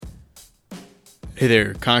Hey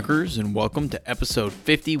there, Conquerors, and welcome to episode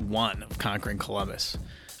 51 of Conquering Columbus.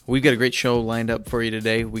 We've got a great show lined up for you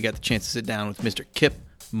today. We got the chance to sit down with Mr. Kip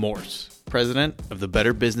Morse, president of the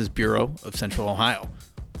Better Business Bureau of Central Ohio.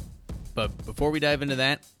 But before we dive into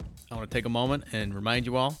that, I want to take a moment and remind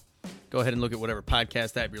you all, go ahead and look at whatever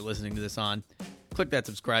podcast app you're listening to this on. Click that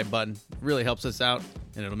subscribe button. It really helps us out,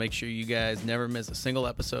 and it'll make sure you guys never miss a single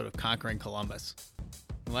episode of Conquering Columbus.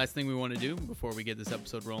 The last thing we want to do before we get this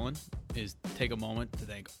episode rolling is take a moment to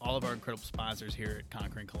thank all of our incredible sponsors here at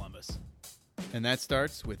Conquering Columbus. And that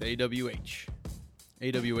starts with AWH.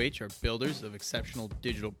 AWH are builders of exceptional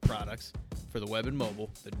digital products for the web and mobile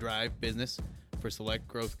that drive business for select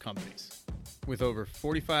growth companies. With over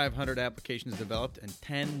 4,500 applications developed and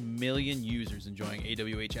 10 million users enjoying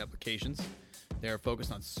AWH applications, they are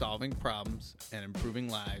focused on solving problems and improving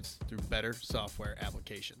lives through better software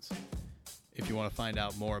applications. If you want to find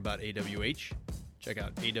out more about AWH, check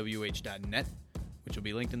out awh.net, which will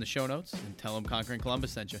be linked in the show notes, and tell them Conquering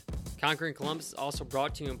Columbus sent you. Conquering Columbus is also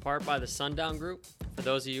brought to you in part by the Sundown Group. For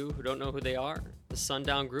those of you who don't know who they are, the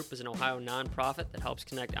Sundown Group is an Ohio nonprofit that helps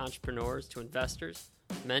connect entrepreneurs to investors,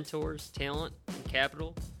 mentors, talent, and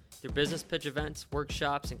capital through business pitch events,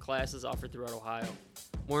 workshops, and classes offered throughout Ohio.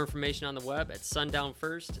 More information on the web at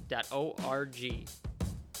sundownfirst.org.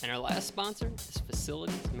 And our last sponsor is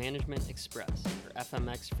Facilities Management Express, or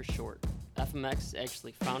FMX for short. FMX is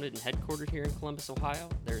actually founded and headquartered here in Columbus, Ohio.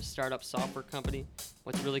 They're a startup software company.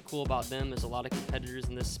 What's really cool about them, there's a lot of competitors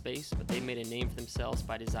in this space, but they made a name for themselves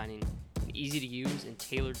by designing an easy-to-use and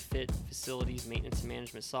tailored-fit facilities maintenance and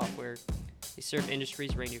management software. They serve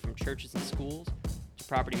industries ranging from churches and schools to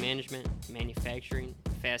property management, manufacturing,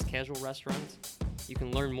 and fast casual restaurants. You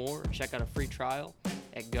can learn more or check out a free trial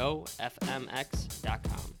at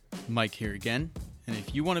gofmx.com. Mike here again, and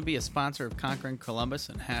if you want to be a sponsor of Conquering Columbus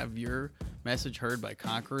and have your message heard by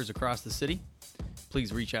conquerors across the city,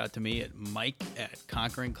 please reach out to me at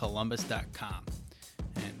mike@conqueringcolumbus.com.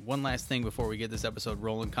 And one last thing before we get this episode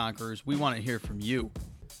rolling, Conquerors, we want to hear from you.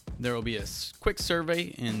 There will be a quick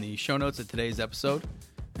survey in the show notes of today's episode,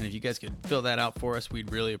 and if you guys could fill that out for us,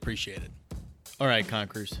 we'd really appreciate it. All right,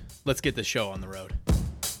 Conquerors, let's get the show on the road.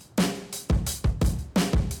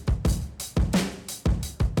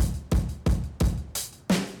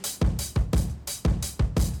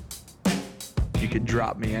 You could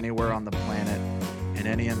drop me anywhere on the planet, in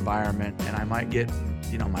any environment, and I might get,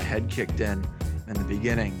 my head kicked in the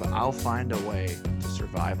beginning, but I'll find a way to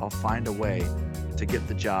survive. I'll find a way to get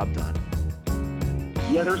the job done.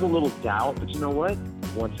 Yeah, there's a little doubt, but you know what?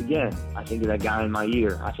 Once again, I think of that guy in my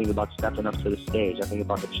ear. I think about stepping up to the stage. I think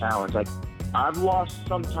about the challenge. I've lost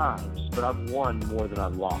sometimes, but I've won more than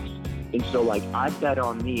I've lost. And so, I bet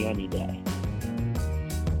on me any day.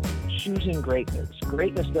 Choosing greatness.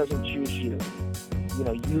 Greatness doesn't choose you.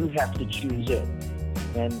 You have to choose it.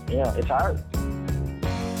 And, it's hard.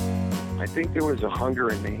 I think there was a hunger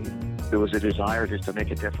in me. There was a desire just to make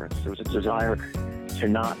a difference. There was a desire to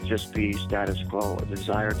not just be status quo, a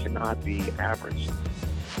desire to not be average.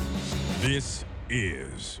 This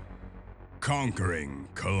is Conquering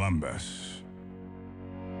Columbus.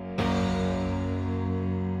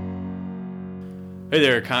 Hey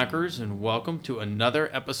there, Conquerors, and welcome to another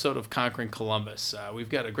episode of Conquering Columbus. We've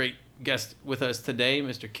got a great guest with us today,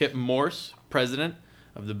 Mr. Kip Morse, president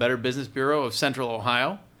of the Better Business Bureau of Central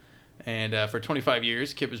Ohio. And for 25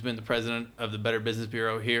 years, Kip has been the president of the Better Business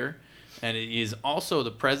Bureau here, and he is also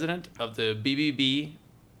the president of the BBB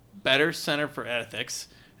Better Center for Ethics,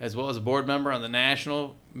 as well as a board member on the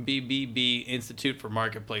National BBB Institute for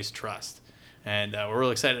Marketplace Trust. And we're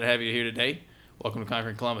really excited to have you here today. Welcome to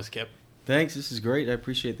Conquering Columbus, Kip. Thanks. This is great. I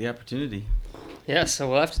appreciate the opportunity. Yeah, so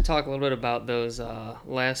we'll have to talk a little bit about those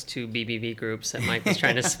last two BBB groups that Mike was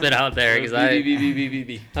trying to spit out there, because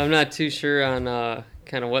I'm not too sure on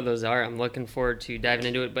kind of what those are. I'm looking forward to diving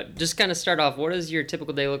into it, but just kind of start off, what does your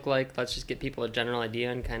typical day look like? Let's just get people a general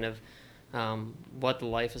idea on kind of what the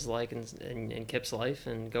life is like in Kip's life,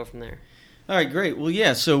 and go from there. All right, great. Well,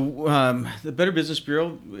 yeah, so the Better Business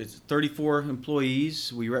Bureau is 34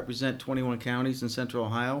 employees. We represent 21 counties in Central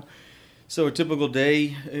Ohio. So a typical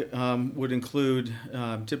day would include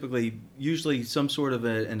usually some sort of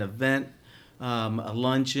an event, a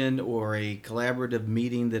luncheon, or a collaborative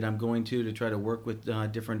meeting that I'm going to try to work with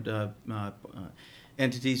different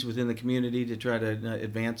entities within the community to try to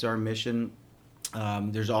advance our mission.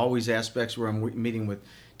 There's always aspects where I'm meeting with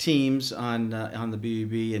teams on the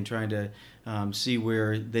BBB and trying to see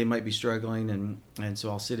where they might be struggling, and so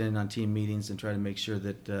I'll sit in on team meetings and try to make sure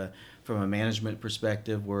that from a management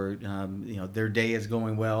perspective, where their day is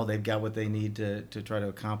going well, they've got what they need to try to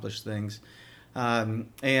accomplish things. And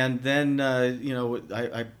then,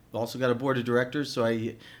 I also got a board of directors, so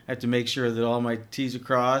I have to make sure that all my T's are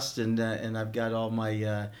crossed, and I've got all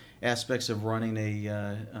my aspects of running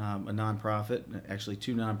a nonprofit, actually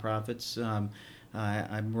two nonprofits.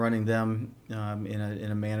 I'm running them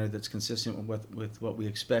in a manner that's consistent with what we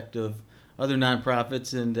expect of other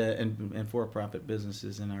nonprofits and for-profit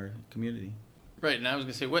businesses in our community. Right, and I was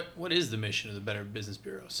going to say, what is the mission of the Better Business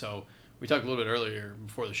Bureau? So we talked a little bit earlier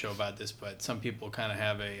before the show about this, but some people kind of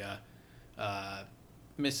have a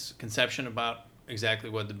misconception about exactly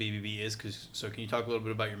what the BBB is. So can you talk a little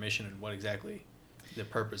bit about your mission and what exactly the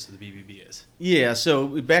purpose of the BBB is? Yeah, so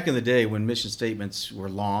back in the day when mission statements were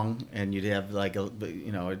long and you'd have like a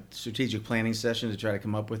strategic planning session to try to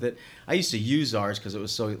come up with it, I used to use ours because it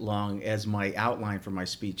was so long as my outline for my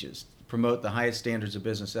speeches. Promote the highest standards of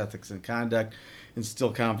business ethics and conduct,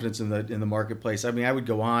 instill confidence in the marketplace. I mean, I would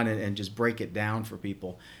go on and just break it down for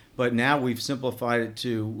people. But now we've simplified it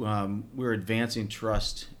to we're advancing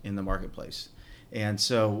trust in the marketplace. And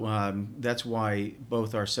so that's why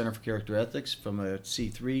both our Center for Character Ethics from a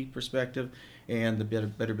C3 perspective and the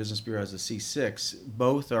Better Business Bureau as a C6,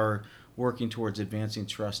 both are working towards advancing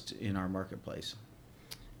trust in our marketplace.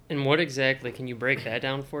 And what exactly, can you break that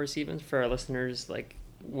down for us even, for our listeners? Like,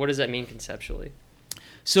 what does that mean conceptually?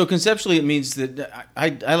 So conceptually, it means that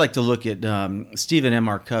I like to look at Stephen M.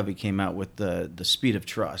 R. Covey came out with the Speed of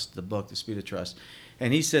Trust, the book, The Speed of Trust.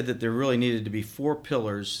 And he said that there really needed to be 4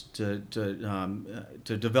 pillars to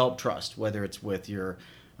develop trust, whether it's with your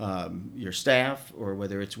staff or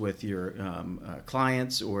whether it's with your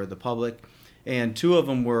clients or the public. And 2 of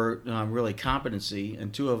them were really competency,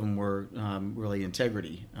 and 2 of them were really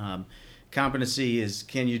integrity. Competency is,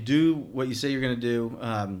 can you do what you say you're going to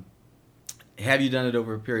do? Have you done it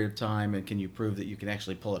over a period of time, and can you prove that you can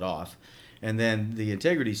actually pull it off? And then the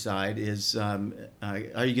integrity side is, are you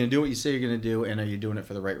going to do what you say you're going to do, and are you doing it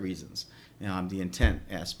for the right reasons? The intent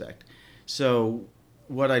aspect. So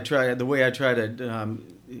the way I try to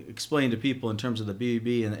explain to people in terms of the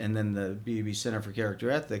BBB and then the BBB Center for Character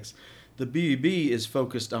Ethics, the BBB is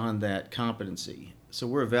focused on that competency. So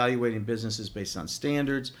we're evaluating businesses based on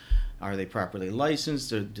standards. Are they properly licensed?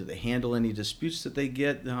 Do they handle any disputes that they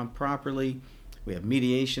get properly? We have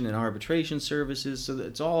mediation and arbitration services. So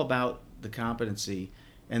it's all about the competency.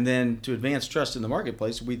 And then to advance trust in the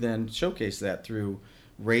marketplace, we then showcase that through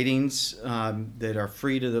ratings that are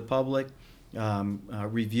free to the public,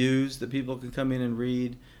 reviews that people can come in and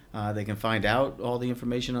read. They can find out all the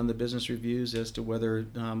information on the business reviews as to whether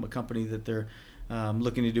a company that they're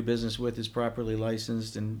looking to do business with is properly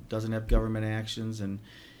licensed and doesn't have government actions and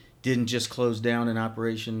didn't just close down an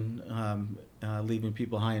operation, leaving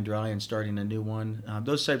people high and dry and starting a new one.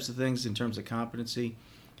 Those types of things in terms of competency.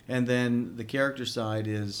 And then the character side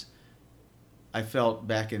is, I felt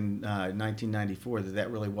back in 1994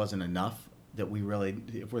 that really wasn't enough, that we really,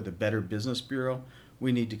 if we're the Better Business Bureau,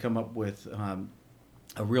 we need to come up with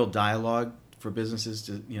a real dialogue for businesses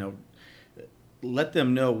to, let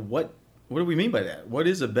them know what do we mean by that? What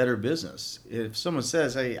is a better business? If someone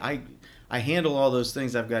says, hey, I handle all those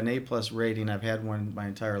things, I've got an A+ rating, I've had one my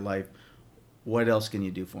entire life, what else can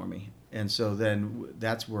you do for me? And so then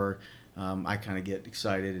that's where I kind of get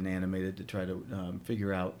excited and animated to try to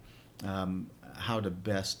figure out how to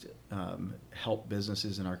best help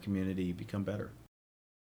businesses in our community become better.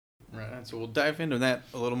 Right, so we'll dive into that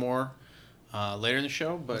a little more later in the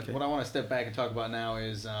show, but What I want to step back and talk about now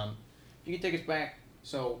is if you can take us back.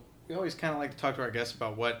 So we always kind of like to talk to our guests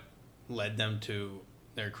about what led them to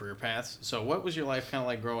their career paths. So what was your life kind of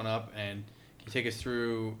like growing up, and can you take us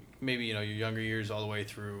through maybe your younger years all the way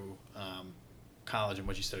through college and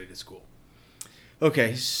what you studied at school?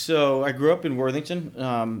 Okay, so I grew up in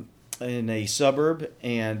Worthington, in a suburb,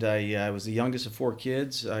 and I was the youngest of 4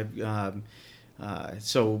 kids.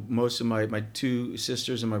 So most of my 2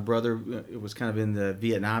 sisters and my brother, it was kind of in the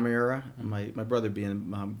Vietnam era. My brother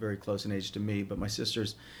being very close in age to me, but my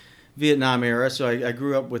sister's Vietnam era. So I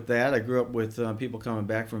grew up with that. I grew up with people coming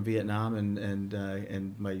back from Vietnam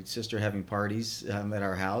and my sister having parties at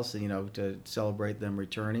our house, to celebrate them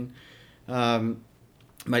returning.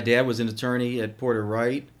 My dad was an attorney at Porter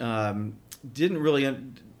Wright.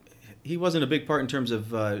 He wasn't a big part in terms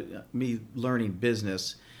of me learning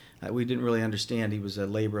business. We didn't really understand. He was a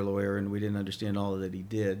labor lawyer, and we didn't understand all that he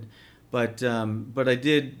did. But I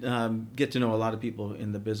did get to know a lot of people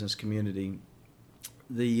in the business community.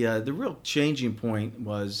 The real changing point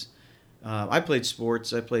was I played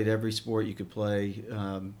sports. I played every sport you could play.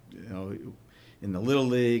 In the Little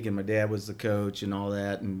League, and my dad was the coach and all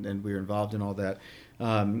that, and we were involved in all that.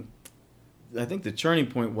 I think the turning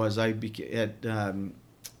point was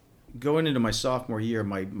going into my sophomore year,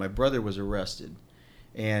 my brother was arrested,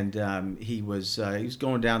 and he was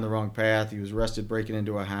going down the wrong path. He was arrested breaking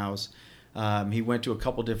into a house. He went to a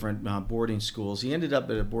couple different boarding schools. He ended up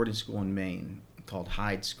at a boarding school in Maine called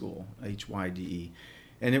Hyde School, Hyde,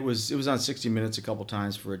 and it was on 60 Minutes a couple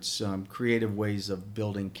times for its creative ways of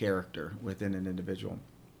building character within an individual.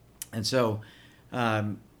 And so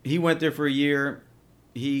he went there for a year.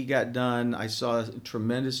 He got done. I saw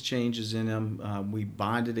tremendous changes in him. We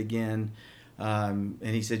bonded again, and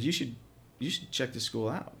he said, "You should check this school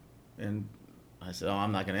out." And I said, "Oh,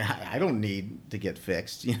 I'm not gonna. I don't need to get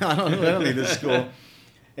fixed. You know, I don't need this school."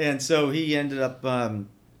 And so he ended up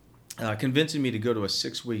convincing me to go to a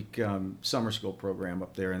 6-week summer school program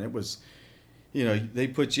up there, and it was, you know, they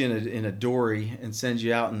put you in a dory and send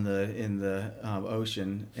you out in the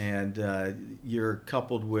ocean, and you're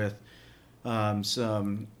coupled with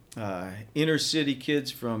some inner city kids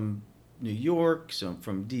from New York, some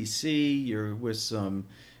from D.C. You're with some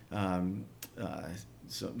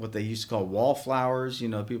what they used to call wallflowers, you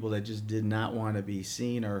know, people that just did not want to be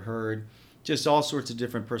seen or heard, just all sorts of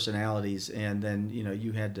different personalities, and then, you know,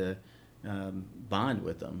 you had to bond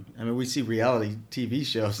with them. I mean, we see reality TV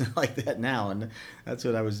shows like that now, and that's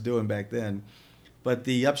what I was doing back then. But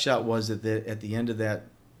the upshot was that at the end of that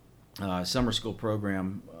summer school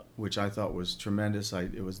program, which I thought was tremendous,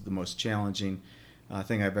 it was the most challenging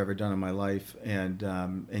thing I've ever done in my life, and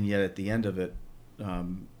yet at the end of it,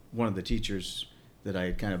 one of the teachers that I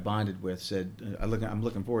had kind of bonded with said, "I'm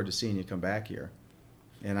looking forward to seeing you come back here."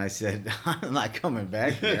 And I said, "I'm not coming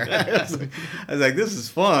back here." I was like, "This is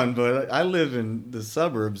fun, but I live in the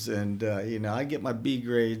suburbs, and you know, I get my B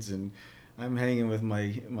grades, and I'm hanging with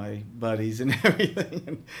my buddies and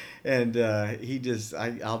everything." And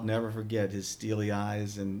I'll never forget his steely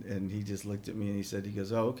eyes, and he just looked at me and he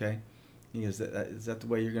goes, "Oh, okay." He goes, "Is that the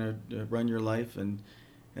way you're going to run your life?" And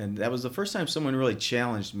that was the first time someone really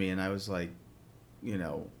challenged me, and I was like, you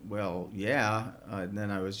know, well, yeah. And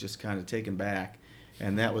then I was just kind of taken back.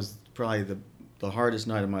 And that was probably the hardest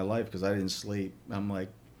night of my life because I didn't sleep. I'm like,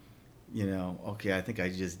 you know, okay, I think I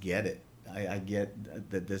just get it. I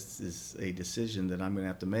get that this is a decision that I'm going to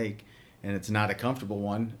have to make, and it's not a comfortable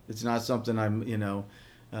one. It's not something I'm, you know,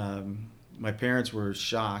 my parents were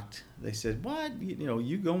shocked. They said, "What? You know,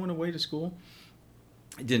 you going away to school?"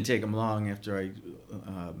 It didn't take them long after I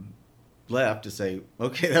left to say,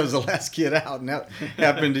 "Okay, that was the last kid out," and that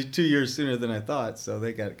happened 2 years sooner than I thought. So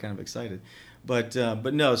they got kind of excited. But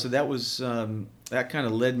no, so that was that kind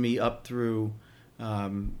of led me up through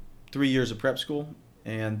 3 years of prep school,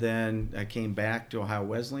 and then I came back to Ohio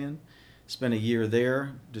Wesleyan, spent a year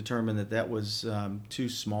there, determined that was too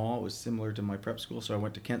small. It was similar to my prep school, so I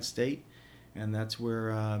went to Kent State, and that's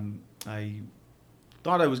where I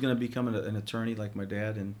thought I was going to become an attorney like my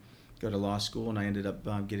dad and go to law school, and I ended up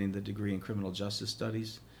getting the degree in criminal justice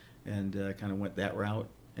studies, and kind of went that route,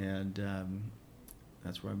 and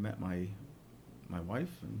that's where I met my wife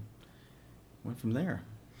and went from there.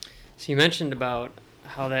 So you mentioned about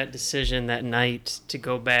how that decision that night to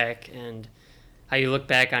go back and how you look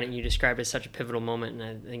back on it and you described it as such a pivotal moment, and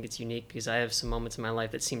I think it's unique because I have some moments in my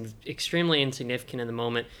life that seemed extremely insignificant in the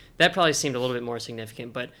moment. That probably seemed a little bit more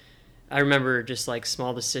significant, but I remember just like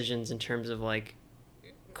small decisions in terms of like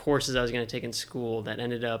courses I was going to take in school that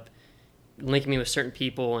ended up linking me with certain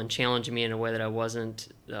people and challenging me in a way that I wasn't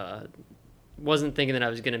thinking that I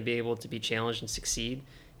was going to be able to be challenged and succeed,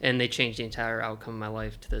 and they changed the entire outcome of my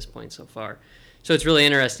life to this point so far. So it's really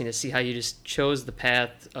interesting to see how you just chose the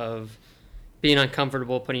path of being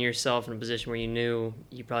uncomfortable, putting yourself in a position where you knew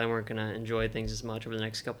you probably weren't going to enjoy things as much over the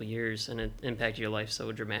next couple of years, and it impacted your life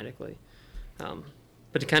so dramatically.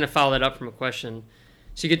 But to kind of follow that up from a question,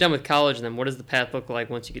 so you get done with college, and then what does the path look like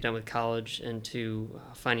once you get done with college into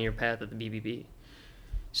finding your path at the BBB?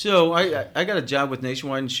 So I got a job with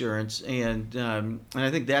Nationwide Insurance, and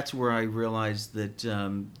I think that's where I realized that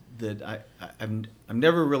I'm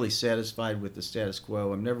never really satisfied with the status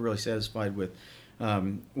quo. I'm never really satisfied with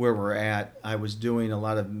where we're at. I was doing a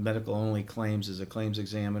lot of medical only claims as a claims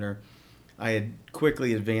examiner. I had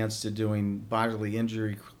quickly advanced to doing bodily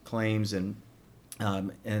injury claims, and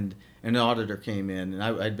an auditor came in, and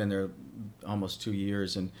I'd been there almost 2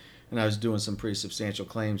 years, and I was doing some pretty substantial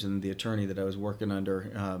claims, and the attorney that I was working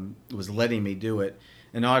under was letting me do it.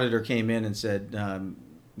 An auditor came in and said,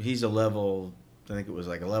 he's a level, I think it was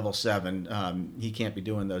like a level 7, he can't be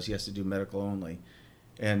doing those, he has to do medical only.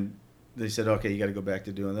 And they said, okay, you got to go back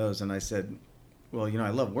to doing those. And I said, well, I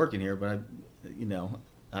love working here, but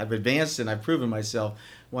I've advanced and I've proven myself.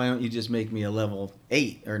 Why don't you just make me a level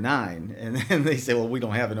 8 or 9? And then they say, well, we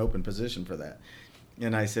don't have an open position for that.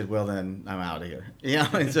 And I said, well, then I'm out of here.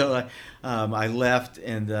 And so I left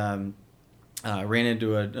and ran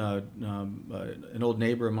into an old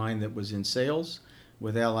neighbor of mine that was in sales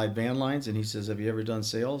with Allied Van Lines, and he says, have you ever done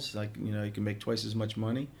sales? Like, you can make twice as much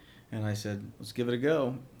money. And I said, let's give it a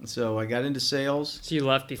go. So I got into sales. So you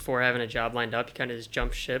left before having a job lined up? You kind of just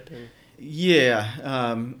jumped ship? Yeah.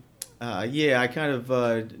 I kind of,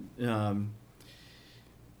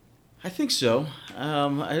 I think so.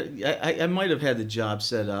 I might have had the job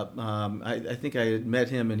set up. I think I had met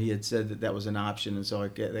him and he had said that was an option. And so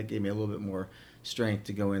that gave me a little bit more strength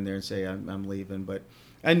to go in there and say I'm leaving. But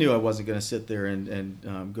I knew I wasn't going to sit there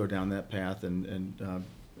and go down that path and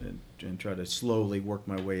try to slowly work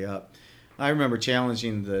my way up. I remember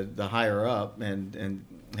challenging the higher up and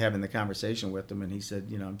having the conversation with him, and he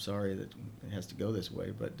said, I'm sorry that it has to go this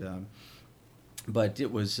way, but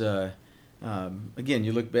it was again,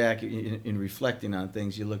 you look back in reflecting on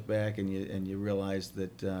things, you look back and you realize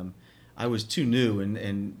that I was too new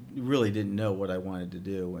and really didn't know what I wanted to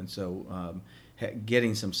do, and so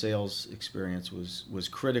getting some sales experience was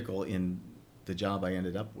critical in the job I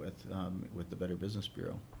ended up with the Better Business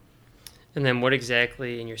Bureau. And then what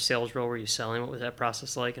exactly in your sales role were you selling? What was that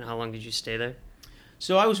process like, and how long did you stay there?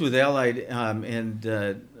 So I was with Allied, and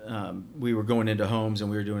we were going into homes, and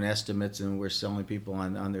we were doing estimates, and we were selling people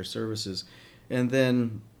on their services. And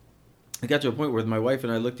then I got to a point where my wife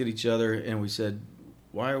and I looked at each other, and we said,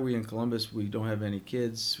 why are we in Columbus? We don't have any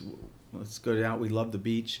kids. Let's go down. We love the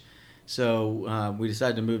beach. So we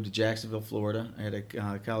decided to move to Jacksonville, Florida. I had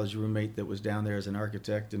a college roommate that was down there as an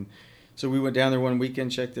architect, and so we went down there one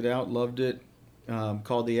weekend, checked it out, loved it,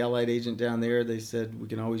 called the Allied agent down there. They said, we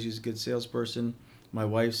can always use a good salesperson. My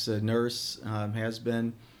wife's a nurse, has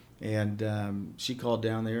been, and she called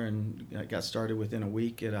down there and got started within a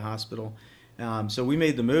week at a hospital. So we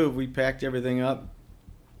made the move. We packed everything up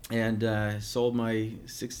and sold my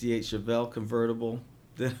 68 Chevelle convertible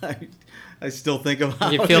that I still think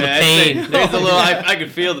about. You feel the pain. There's a little. I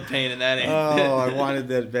could feel the pain in that. Oh, I wanted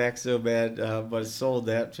that back so bad, but I sold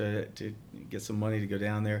that to get some money to go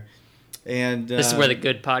down there. And this is where the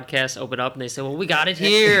good podcasts open up and they say, well, we got it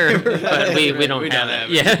here, but we don't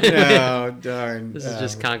have it. Yeah. Oh, darn. This is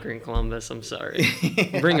just Conquering Columbus. I'm sorry.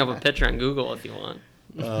 Bring up a picture on Google if you want.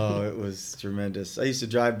 Oh, it was tremendous. I used to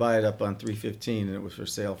drive by it up on 315, and it was for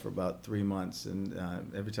sale for about 3 months. And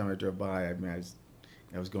every time I drove by, I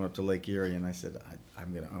was going up to Lake Erie, and I said,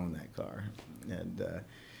 I'm going to own that car. And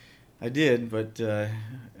I did, but I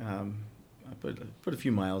put a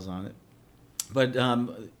few miles on it. But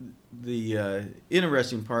the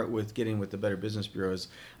interesting part with getting with the Better Business Bureau is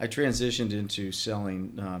I transitioned into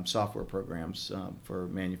selling software programs for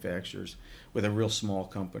manufacturers with a real small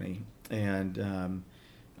company, and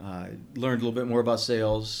learned a little bit more about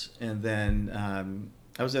sales. And then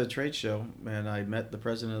I was at a trade show, and I met the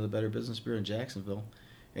president of the Better Business Bureau in Jacksonville,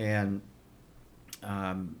 and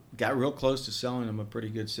got real close to selling him a pretty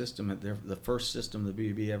good system, the first system the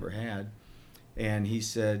BB ever had. And he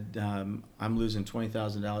said, I'm losing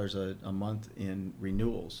 $20,000 a month in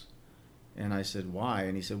renewals. And I said, why?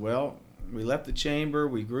 And he said, well, we left the chamber.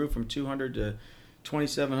 We grew from 200 to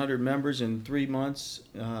 2,700 members in 3 months,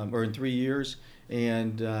 or in 3 years.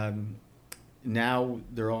 And now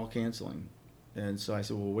they're all canceling. And so I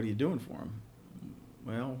said, well, what are you doing for them?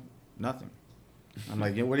 Well, nothing. I'm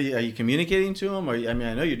like, are you communicating to them? I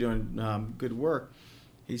know you're doing good work.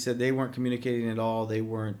 He said they weren't communicating at all. They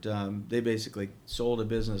weren't. They basically sold a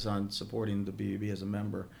business on supporting the BUB as a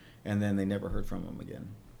member, and then they never heard from him again.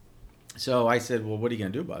 So I said, well, what are you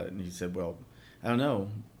going to do about it? And he said, well, I don't know.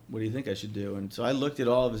 What do you think I should do? And so I looked at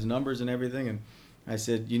all of his numbers and everything, and I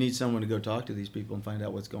said, you need someone to go talk to these people and find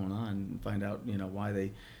out what's going on, and find out why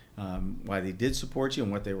they did support you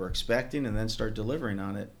and what they were expecting, and then start delivering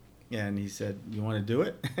on it. And he said, you want to do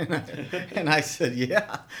it? And I said,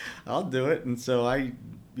 yeah, I'll do it. And so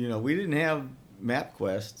we didn't have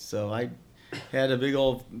MapQuest, so I had a big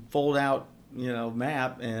old fold out,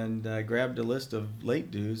 map, and I grabbed a list of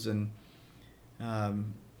late dues. And I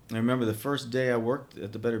remember the first day I worked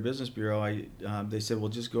at the Better Business Bureau, they said, well,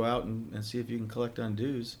 just go out and see if you can collect on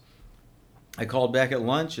dues. I called back at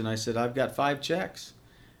lunch and I said, I've got 5 checks.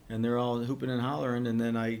 And they're all hooping and hollering. And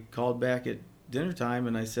then I called back at dinner time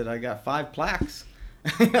and I said, I got 5 plaques.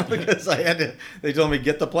 Because they told me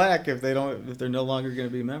get the plaque if they're no longer going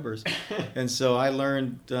to be members. And so I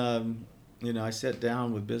learned, I sat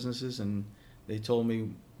down with businesses and they told me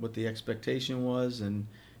what the expectation was, and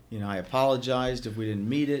I apologized if we didn't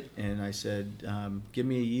meet it, and I said, give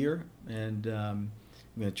me a year, and I'm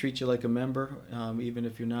going to treat you like a member, even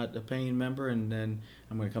if you're not a paying member, and then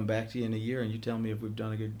I'm going to come back to you in a year and you tell me if we've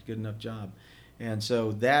done a good enough job. And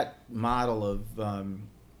so that model of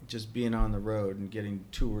just being on the road and getting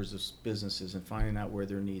tours of businesses and finding out where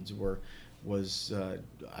their needs were was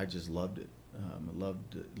I just loved it. I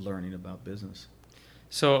loved learning about business.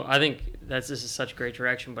 So I think this is such great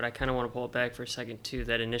direction, but I kind of want to pull it back for a second to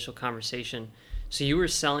that initial conversation. So you were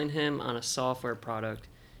selling him on a software product.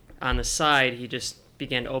 On the side, he just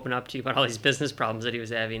began to open up to you about all these business problems that he was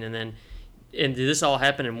having, and did this all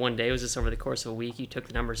happen in one day? Was this over the course of a week? You took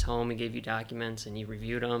the numbers home, he gave you documents, and you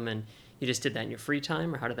reviewed them, and you just did that in your free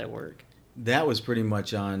time, or how did that work? That was pretty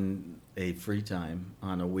much on a free time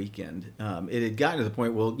on a weekend. It had gotten to the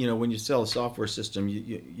point, well, when you sell a software system,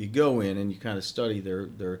 you go in and you kind of study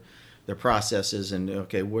their processes and,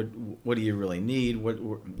 okay, what do you really need? What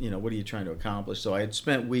are you trying to accomplish? So I had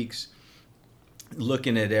spent weeks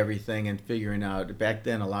looking at everything and figuring out. Back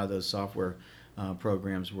then, a lot of those software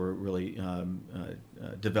programs were really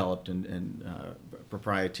developed and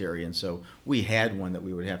proprietary, and so we had one that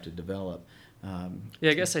we would have to develop. I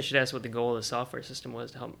guess I should ask what the goal of the software system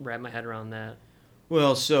was to help wrap my head around that.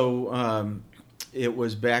 Well, so it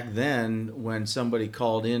was back then when somebody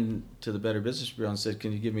called in to the Better Business Bureau and said,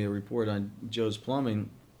 "Can you give me a report on Joe's Plumbing?"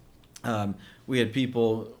 We had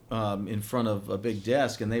people in front of a big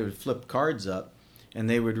desk, and they would flip cards up, and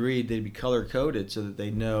they would read. They'd be color coded so that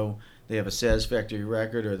they know they have a satisfactory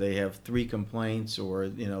record, or they have 3 complaints, or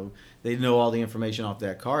they know all the information off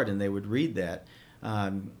that card, and they would read that.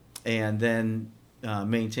 And then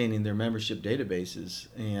maintaining their membership databases,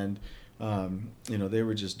 and they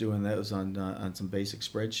were just doing those on some basic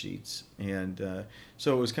spreadsheets, and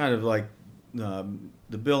so it was kind of like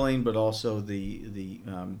the billing, but also the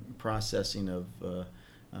processing of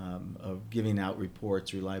giving out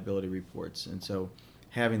reports, reliability reports, and so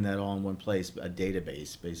having that all in one place, a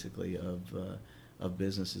database basically of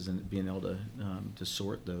businesses, and being able to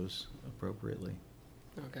sort those appropriately.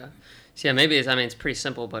 Okay. So yeah, maybe it's pretty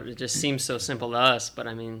simple, but it just seems so simple to us. But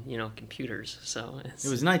computers. So it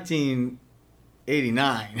was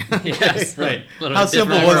 1989. Yes, right. How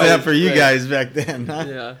simple was that for you guys back then? Huh?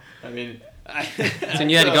 Yeah. So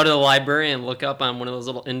you had to go to the library and look up on one of those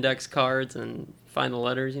little index cards and find the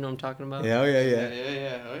letters. You know what I'm talking about? Yeah. Oh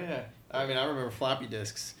yeah. Oh yeah. I remember floppy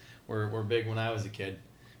disks were big when I was a kid.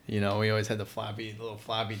 We always had the little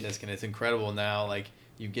floppy disk, and it's incredible now. Like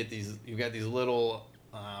you've got these little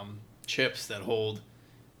chips that hold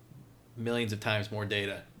millions of times more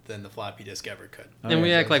data than the floppy disk ever could. And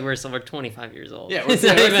we act like we're 25 years old. Yeah, we're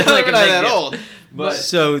not even that old. But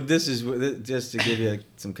so this is just to give you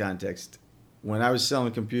some context. When I was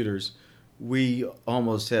selling computers, we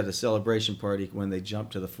almost had a celebration party when they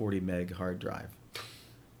jumped to the 40 meg hard drive.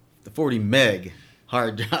 The 40 meg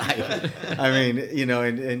hard drive.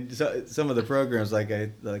 And so, some of the programs like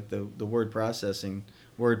the word processing,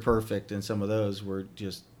 WordPerfect, and some of those were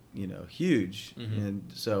just huge, mm-hmm. and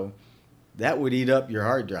so that would eat up your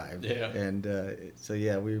hard drive. Yeah. And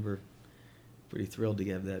we were pretty thrilled to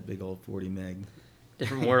have that big old 40 meg.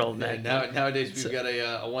 Different world. Nowadays we've got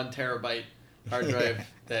a 1 terabyte hard drive,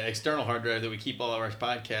 the external hard drive that we keep all of our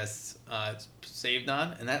podcasts saved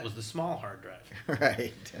on, and that was the small hard drive.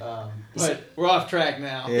 Right. But we're off track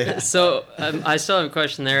now. Yeah. So I still have a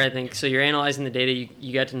question there, I think. So you're analyzing the data.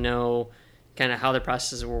 You got to know kind of how the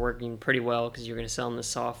processes were working pretty well because you're going to sell them the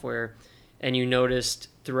software, and you noticed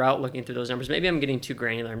throughout looking through those numbers, maybe I'm getting too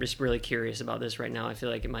granular. I'm just really curious about this right now. I feel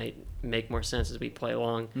like it might make more sense as we play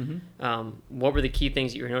along. Mm-hmm. What were the key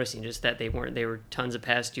things that you were noticing? Just that they were tons of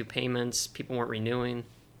past due payments, people weren't renewing?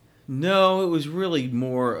 No, it was really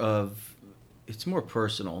it's more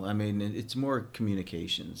personal. It's more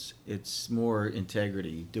communications. It's more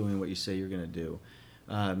integrity, doing what you say you're going to do.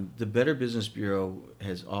 The Better Business Bureau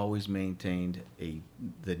has always maintained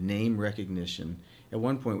the name recognition. At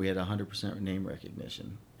one point, we had 100% name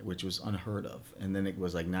recognition, which was unheard of. And then it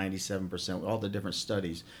was like 97%, all the different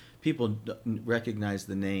studies. People recognize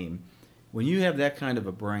the name. When you have that kind of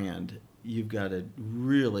a brand, you've got to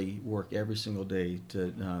really work every single day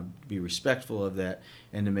to be respectful of that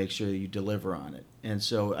and to make sure you deliver on it. And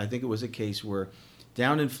so I think it was a case where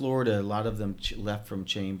down in Florida, a lot of them left from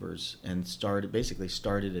Chambers and basically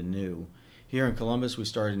started anew. Here in Columbus, we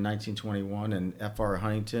started in 1921, and F.R.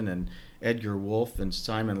 Huntington and Edgar Wolf and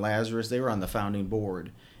Simon Lazarus, they were on the founding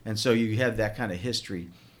board. And so you had that kind of history.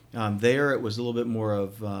 There, it was a little bit more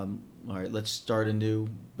of, all right, let's start a new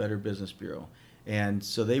Better Business Bureau. And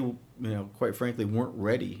so they, quite frankly, weren't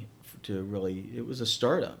ready to really, it was a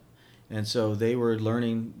startup. And so they were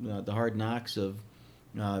learning the hard knocks of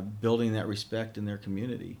building that respect in their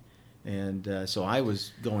community. And so I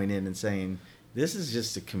was going in and saying, this is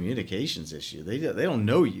just a communications issue. They don't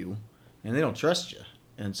know you, and they don't trust you.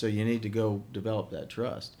 And so you need to go develop that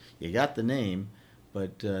trust. You got the name,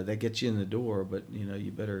 but that gets you in the door. But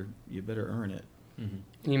you better earn it.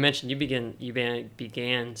 You mentioned you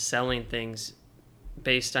began selling things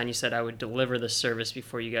based on, you said I would deliver the service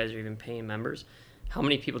before you guys are even paying members. How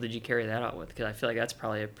many people did you carry that out with? Because I feel like that's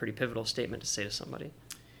probably a pretty pivotal statement to say to somebody.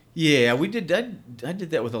 Yeah, we did. I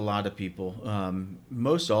did that with a lot of people.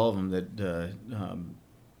 Most all of them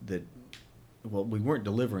that we weren't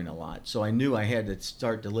delivering a lot, so I knew I had to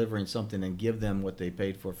start delivering something and give them what they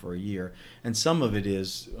paid for a year. And some of it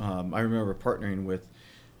is, I remember partnering with.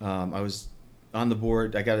 I was on the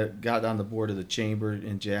board. I got on the board of the chamber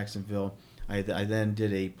in Jacksonville. I then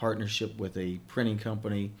did a partnership with a printing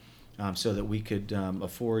company, so that we could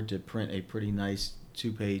afford to print a pretty nice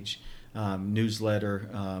 2-page newsletter.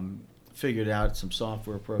 Figured out some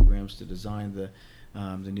software programs to design the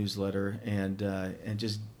newsletter, and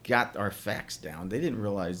just got our facts down. They didn't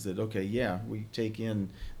realize that, okay, yeah, we take in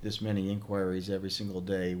this many inquiries every single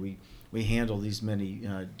day. We handle these many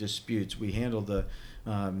disputes. We handle the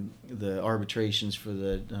arbitrations for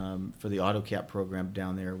the AutoCap program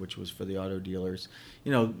down there, which was for the auto dealers.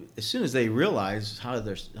 As soon as they realize how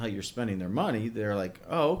you're spending their money, they're like,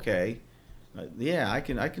 oh, okay, yeah, I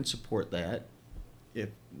can support that. If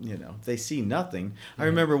they see nothing. I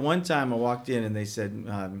remember one time I walked in and they said,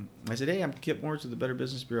 I said, hey, I'm Kip Morris with the Better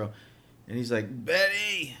Business Bureau, and he's like,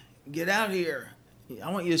 Betty, get out here. I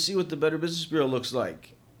want you to see what the Better Business Bureau looks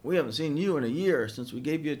like. We haven't seen you in a year since we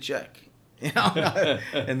gave you a check.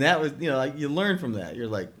 And that was, like, you learn from that. You're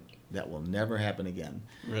like, that will never happen again.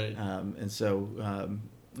 Right. And so,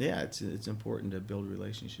 yeah, it's important to build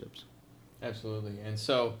relationships. Absolutely. And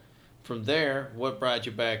so, from there, what brought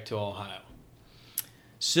you back to Ohio?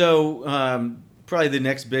 So, probably the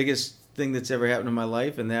next biggest thing that's ever happened in my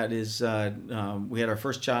life, and that is we had our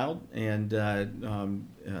first child, and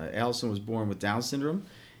Allison was born with Down syndrome,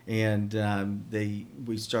 and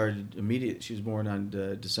we started immediately. She was born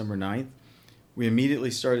on December 9th. We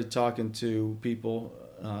immediately started talking to people,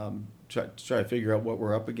 try to figure out what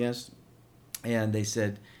we're up against, and they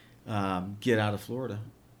said, get out of Florida.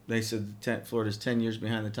 They said Florida's 10 years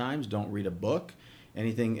behind the times. Don't read a book.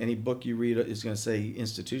 Any book you read is going to say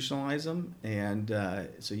institutionalize them, and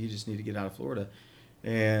so you just need to get out of Florida.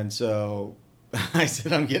 And so I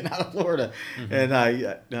said, I'm getting out of Florida. Mm-hmm.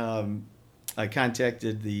 And I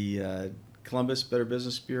contacted the Columbus Better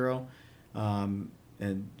Business Bureau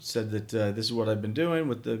and said that this is what I've been doing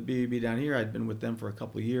with the BBB down here. I'd been with them for a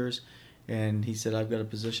couple of years, and he said, I've got a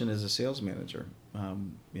position as a sales manager.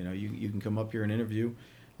 You can come up here and interview.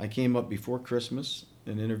 I came up before Christmas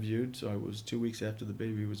and interviewed, so it was 2 weeks after the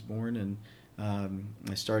baby was born, and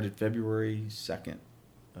I started February 2nd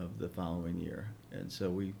of the following year. And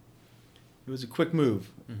so it was a quick move.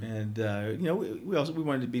 Mm-hmm. And we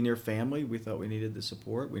wanted to be near family. We thought we needed the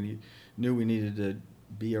support. We knew we needed to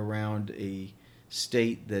be around a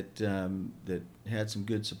state that had some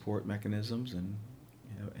good support mechanisms and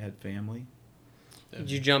had family. Did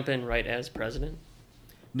you jump in right as president?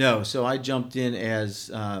 No, so I jumped in as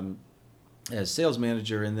sales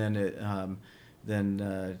manager, and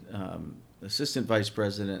then assistant vice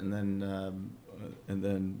president, and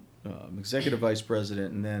then executive vice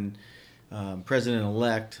president, and then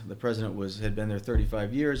president-elect. The president had been there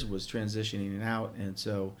 35 years, was transitioning out, and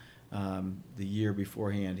so the year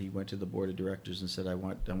beforehand, he went to the board of directors and said, I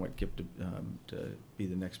want Kip to be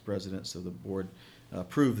the next president. So the board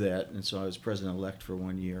approved that, and so I was president-elect for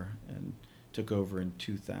 1 year and took over in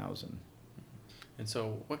 2000. And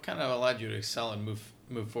so what kind of allowed you to excel and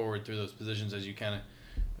move forward through those positions as you kind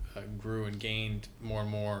of grew and gained more and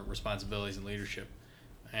more responsibilities and leadership?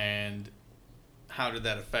 And how did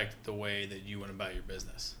that affect the way that you went about your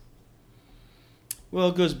business? Well,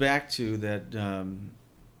 it goes back to that.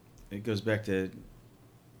 It goes back to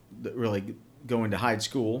really going to Hyde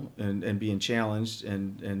School and being challenged,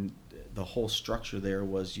 and the whole structure there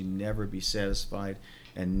was you never be satisfied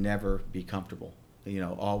and never be comfortable.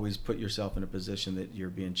 Always put yourself in a position that you're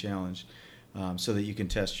being challenged, so that you can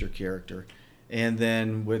test your character. And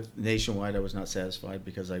then with Nationwide, I was not satisfied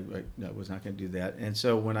because I was not going to do that. And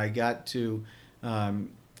so when I got here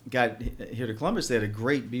to Columbus, they had a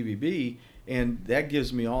great BBB, and that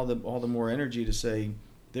gives me all the more energy to say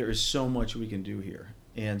there is so much we can do here.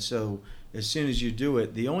 And so as soon as you do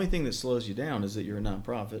it, the only thing that slows you down is that you're a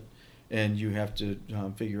nonprofit, and you have to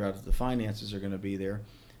figure out if the finances are going to be there.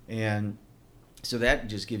 And so that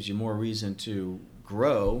just gives you more reason to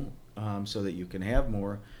grow, so that you can have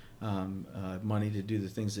more money to do the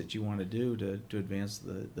things that you want to do to advance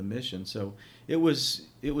the mission. So it was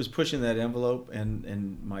pushing that envelope,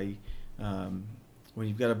 and my when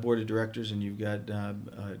you've got a board of directors and you've got a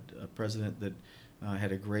president that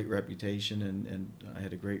had a great reputation, and I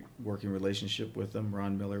had a great working relationship with them.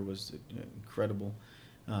 Ron Miller was an incredible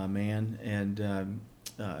man, and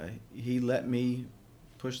he let me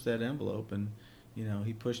push that envelope, and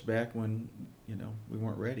he pushed back when we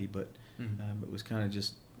weren't ready, but it was kind of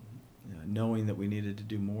just knowing that we needed to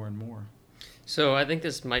do more and more. So I think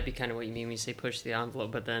this might be kind of what you mean when you say push the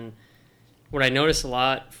envelope, but then what I notice a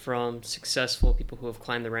lot from successful people who have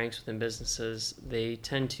climbed the ranks within businesses, they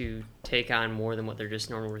tend to take on more than what their just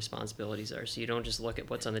normal responsibilities are. So you don't just look at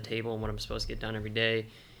what's on the table and what I'm supposed to get done every day.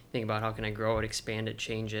 Think about how can I grow it, expand it,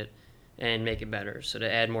 change it, and make it better. So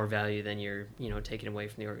to add more value than you're taking away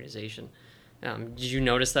from the organization. Did you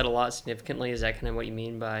notice that a lot significantly? Is that kind of what you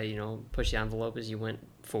mean by push the envelope as you went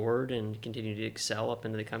forward and continue to excel up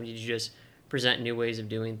into the company? Did you just present new ways of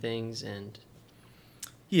doing things and?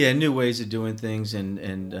 Yeah, new ways of doing things, and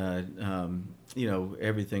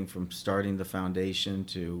everything from starting the foundation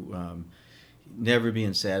to never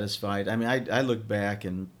being satisfied. I mean, I look back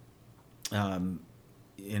and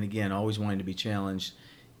again, always wanting to be challenged.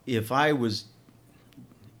 If I was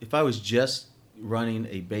just running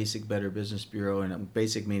a basic Better Business Bureau, and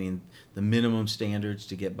basic meaning the minimum standards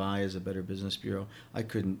to get by as a Better Business Bureau, I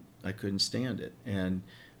couldn't stand it. And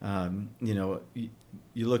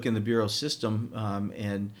you look in the bureau system,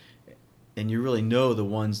 and you really know the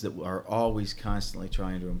ones that are always constantly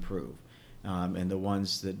trying to improve, and the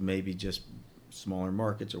ones that maybe just smaller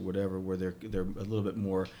markets or whatever, where they're a little bit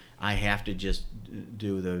more. I have to just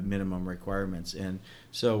do the minimum requirements, and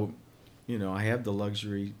so I have the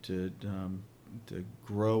luxury to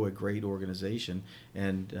grow a great organization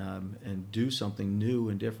and do something new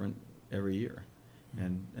and different every year,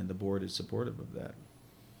 and the board is supportive of that.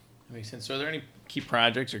 That makes sense. So are there any key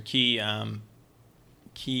projects or key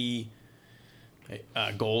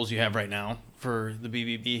goals you have right now for the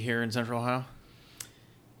BBB here in Central Ohio?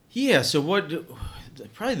 Yeah, so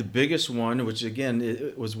probably the biggest one, which again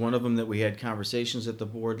it was one of them that we had conversations at the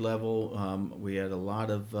board level. We had a lot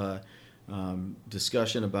of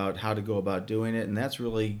discussion about how to go about doing it, and that's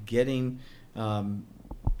really getting our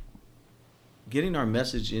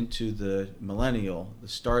message into the millennial, the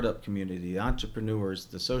startup community, the entrepreneurs,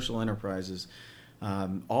 the social enterprises,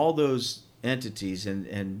 all those entities,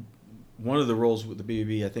 and one of the roles the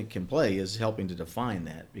BBB I think can play is helping to define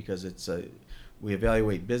that, because we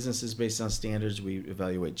evaluate businesses based on standards, we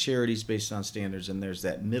evaluate charities based on standards, and there's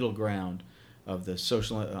that middle ground of the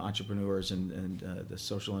social entrepreneurs and the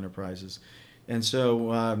social enterprises. And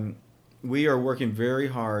so we are working very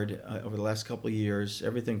hard over the last couple of years,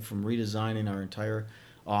 everything from redesigning our entire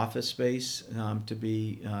office space to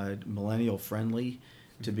be millennial friendly,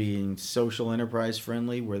 to being social enterprise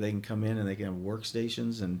friendly, where they can come in and they can have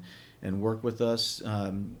workstations and work with us,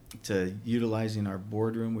 to utilizing our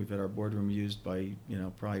boardroom. We've had our boardroom used by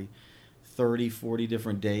probably 30, 40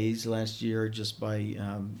 different days last year, just by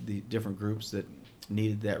the different groups that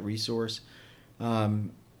needed that resource.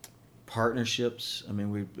 Partnerships. I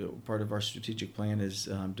mean, part of our strategic plan is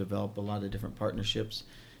develop a lot of different partnerships.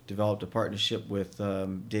 Developed a partnership with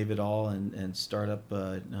David All and Startup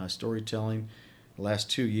Storytelling. The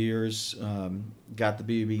last 2 years, got the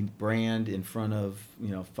BBB brand in front of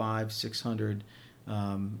 500-600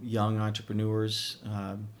 young entrepreneurs,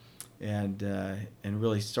 and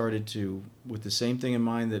really started to, with the same thing in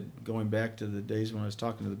mind, that going back to the days when I was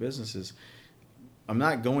talking to the businesses, I'm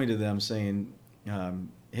not going to them saying,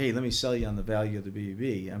 hey, let me sell you on the value of the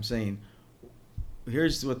BBB. I'm saying,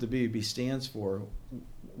 here's what the BBB stands for.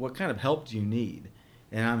 What kind of help do you need?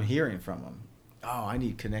 And I'm hearing from them, oh, I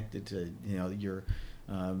need connected to,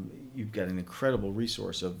 you've got an incredible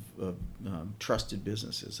resource of trusted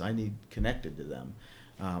businesses. I need connected to them.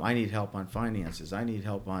 I need help on finances. I need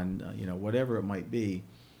help on, whatever it might be.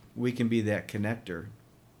 We can be that connector.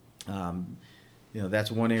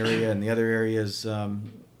 That's one area, and the other area is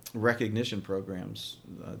recognition programs.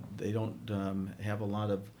 They don't have a lot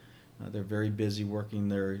of. They're very busy working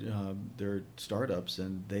their startups,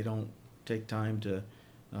 and they don't take time to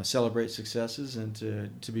celebrate successes and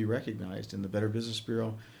to be recognized. And the Better Business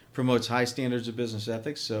Bureau promotes high standards of business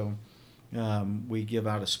ethics. So we give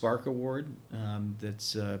out a Spark Award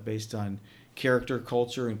that's based on character,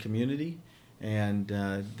 culture, and community, and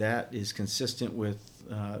that is consistent with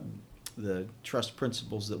the trust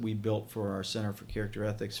principles that we built for our Center for Character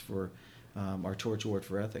Ethics for our Torch Award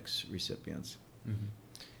for Ethics recipients. Mm-hmm.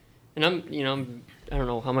 And I don't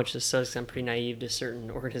know how much this says, 'cause I'm pretty naive to certain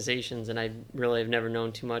organizations, and I really have never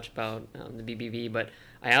known too much about the BBB, but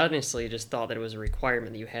I honestly just thought that it was a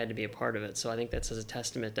requirement that you had to be a part of it. So I think that's a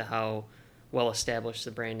testament to how well established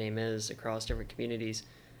the brand name is across different communities.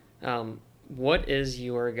 What is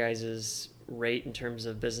your guys' rate in terms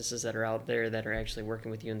of businesses that are out there that are actually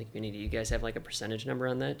working with you in the community? Do you guys have like a percentage number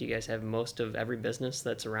on that? Do you guys have most of every business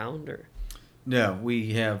that's around, or? No,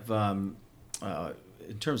 we have,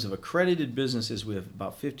 in terms of accredited businesses, we have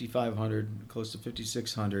about 5,500, close to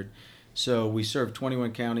 5,600. So we serve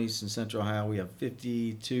 21 counties in Central Ohio. We have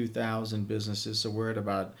 52,000 businesses. So we're at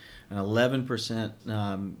about an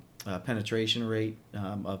 11% penetration rate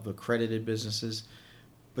of accredited businesses.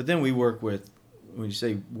 But then we work with, when you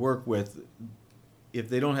say work with, if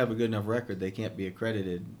they don't have a good enough record, they can't be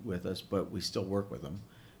accredited with us, but we still work with them.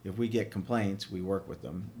 If we get complaints, we work with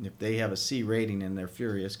them. If they have a C rating and they're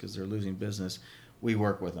furious because they're losing business, we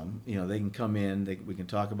work with them. You know, they can come in, we can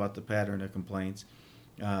talk about the pattern of complaints.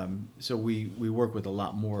 So we work with a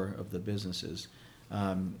lot more of the businesses.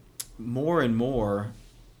 More and more,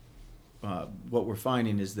 what we're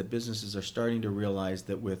finding is that businesses are starting to realize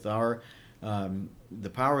that with our the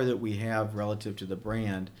power that we have relative to the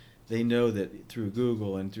brand, they know that through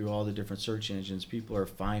Google and through all the different search engines, people are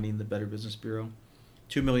finding the Better Business Bureau.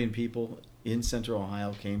 2 million people in Central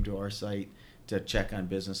Ohio came to our site to check on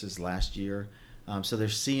businesses last year. So they're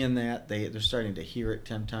seeing that. They're starting to hear it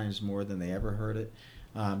 10 times more than they ever heard it.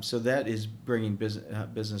 So that is bringing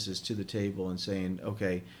businesses to the table and saying,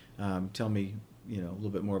 okay, tell me, a little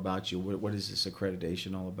bit more about you. What is this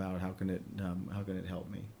accreditation all about? How can it help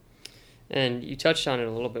me? And you touched on it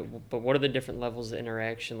a little bit, but what are the different levels of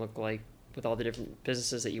interaction look like with all the different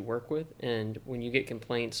businesses that you work with? And when you get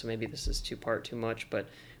complaints, so maybe this is too much, but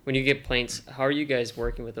when you get complaints, how are you guys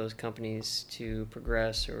working with those companies to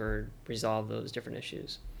progress or resolve those different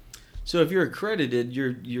issues? So if you're accredited,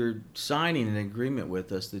 you're signing an agreement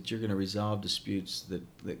with us that you're going to resolve disputes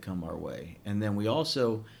that come our way. And then we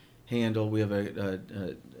also we have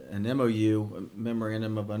an MOU, a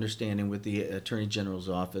Memorandum of Understanding with the Attorney General's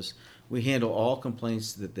office. We handle all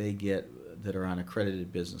complaints that they get that are on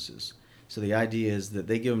accredited businesses. So the idea is that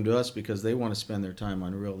they give them to us because they want to spend their time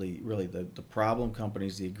on really the problem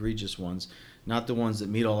companies, the egregious ones, not the ones that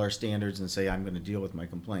meet all our standards and say, I'm going to deal with my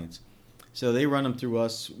complaints. So they run them through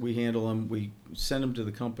us. We handle them. We send them to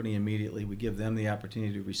the company immediately. We give them the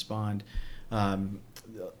opportunity to respond.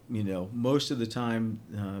 Most of the time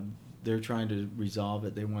they're trying to resolve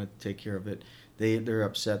it. They want to take care of it. They're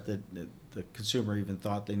upset that the consumer even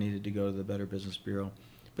thought they needed to go to the Better Business Bureau.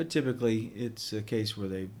 But typically it's a case where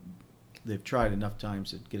they've tried enough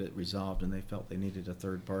times to get it resolved and they felt they needed a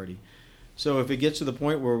third party. So if it gets to the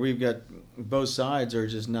point where we've got both sides are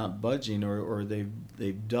just not budging or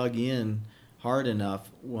they've dug in hard enough,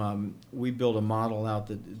 we build a model out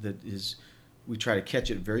that is, we try to catch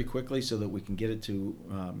it very quickly so that we can get it to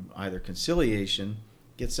either conciliation,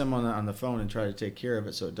 get someone on the phone and try to take care of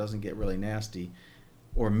it so it doesn't get really nasty,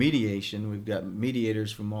 or mediation. We've got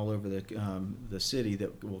mediators from all over the city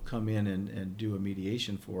that will come in and do a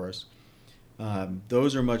mediation for us.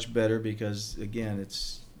 Those are much better because, again,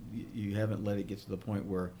 you haven't let it get to the point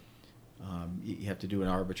where you have to do an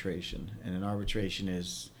arbitration. And an arbitration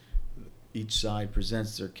is each side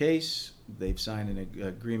presents their case, they've signed an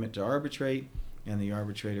agreement to arbitrate, and the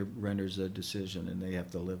arbitrator renders a decision, and they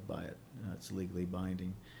have to live by it. It's legally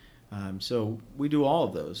binding. So we do all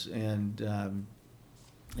of those, and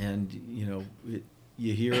you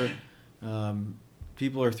hear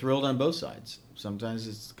people are thrilled on both sides. Sometimes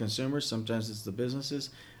it's the consumers, sometimes it's the businesses.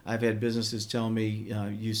 I've had businesses tell me,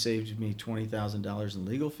 you saved me $20,000 in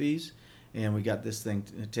legal fees, and we got this thing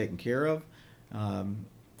taken care of.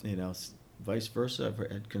 Vice versa. I've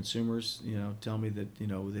had consumers, tell me that, they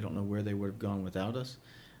don't know where they would have gone without us.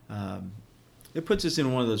 It puts us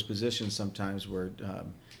in one of those positions sometimes where,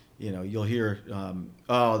 you'll hear, the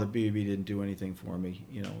BBB didn't do anything for me,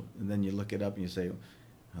 and then you look it up and you say,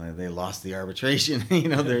 they lost the arbitration.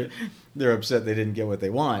 They're upset they didn't get what they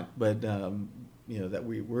want, but that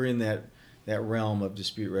we're in that realm of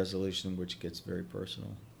dispute resolution, which gets very personal.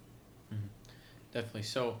 Mm-hmm. Definitely.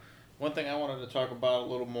 So one thing I wanted to talk about a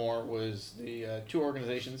little more was the two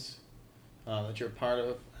organizations that you're a part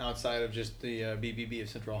of outside of just the BBB of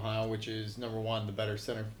Central Ohio, which is number one, the Better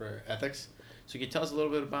Center for Ethics. So can you tell us a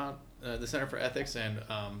little bit about the Center for Ethics and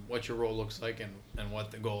what your role looks like and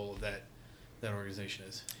what the goal of that organization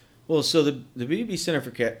is? Well, so the BBB Center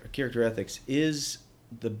for Character Ethics is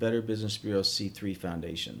the Better Business Bureau C3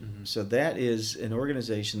 Foundation. Mm-hmm. So that is an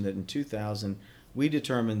organization that in 2000 we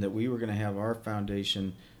determined that we were going to have our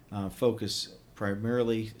foundation focus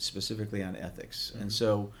primarily specifically on ethics. Mm-hmm. And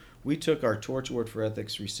so we took our Torch Award for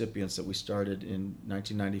Ethics recipients that we started in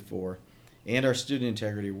 1994 and our Student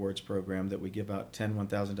Integrity Awards program that we give out 10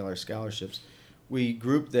 $1,000 scholarships. We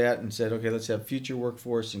grouped that and said, okay, let's have future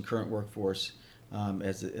workforce and current workforce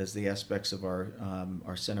as the aspects of our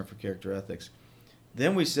Center for Character Ethics.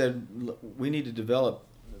 Then we said we need to develop,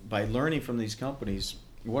 by learning from these companies,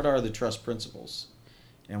 what are the trust principles,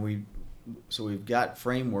 and we've got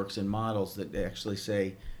frameworks and models that actually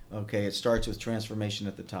say, okay, it starts with transformation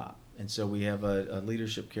at the top, and so we have a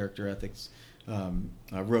leadership character ethics a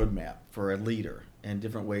roadmap for a leader and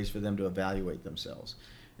different ways for them to evaluate themselves,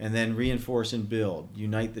 and then reinforce and build,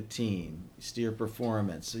 unite the team, steer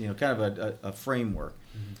performance, kind of a framework,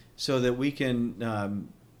 so that we can.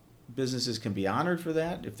 Businesses can be honored for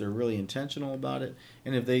that if they're really intentional about it.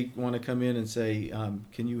 And if they want to come in and say,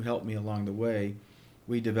 can you help me along the way,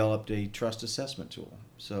 we developed a trust assessment tool.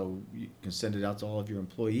 So you can send it out to all of your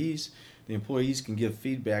employees. The employees can give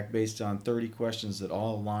feedback based on 30 questions that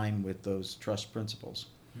all align with those trust principles.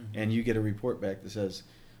 And you get a report back that says,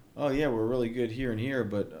 oh yeah, we're really good here and here,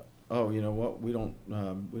 but oh, you know what, we don't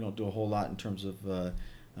do a whole lot in terms of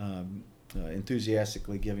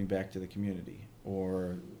enthusiastically giving back to the community,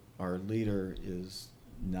 or our leader is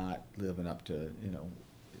not living up to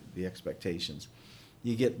the expectations.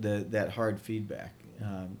 You get that hard feedback.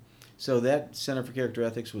 So that Center for Character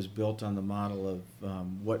Ethics was built on the model of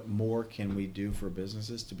what more can we do for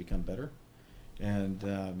businesses to become better, and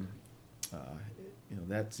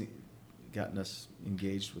that's gotten us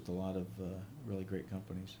engaged with a lot of really great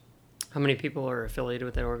companies. How many people are affiliated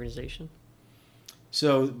with that organization?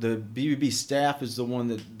 So the BBB staff is the one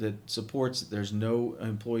that supports it. There's no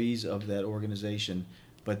employees of that organization,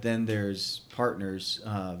 but then there's partners,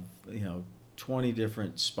 20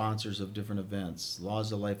 different sponsors of different events,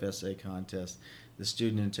 Laws of Life Essay Contest, the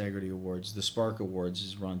Student Integrity Awards, the Spark Awards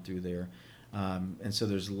is run through there. And so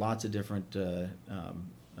there's lots of different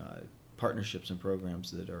partnerships and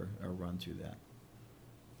programs that are run through that.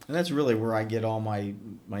 And that's really where I get all my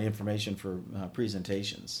information for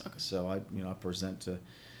presentations. Okay. So I present to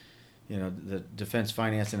the Defense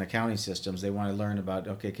Finance and Accounting Systems. They want to learn about,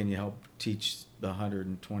 okay, can you help teach the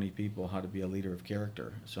 120 people how to be a leader of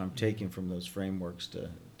character? So I'm taking from those frameworks to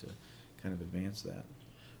kind of advance that.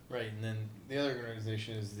 Right, and then the other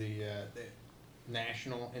organization is the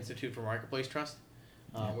National Institute for Marketplace Trust,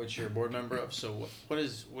 which you're a board member of. So what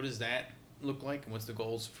does that look like, and what's the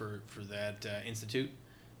goals for that institute?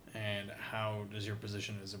 And how does your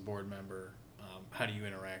position as a board member, how do you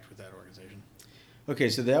interact with that organization? Okay,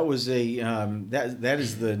 so that was that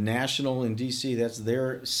is the national in D.C. That's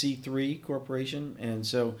their C3 corporation, and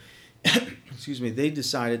so, excuse me, they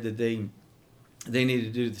decided that they needed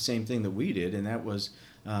to do the same thing that we did, and that was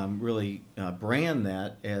really brand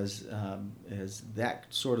that as that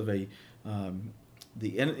sort of the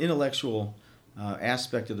intellectual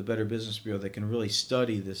aspect of the Better Business Bureau that can really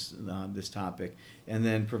study this topic and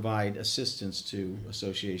then provide assistance to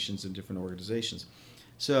associations and different organizations.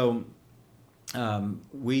 So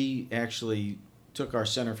we actually took our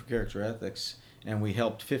Center for Character Ethics and we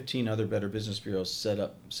helped 15 other Better Business Bureaus set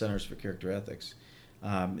up Centers for Character Ethics.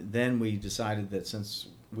 Then we decided that since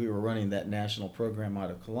we were running that national program out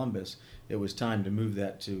of Columbus, it was time to move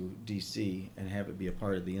that to D.C. and have it be a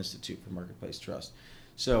part of the Institute for Marketplace Trust.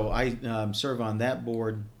 So I serve on that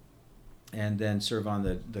board and then serve on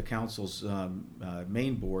the council's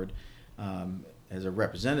main board as a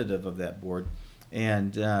representative of that board.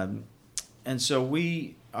 And so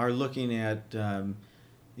we are looking at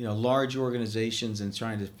large organizations and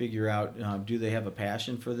trying to figure out, do they have a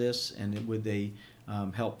passion for this, and would they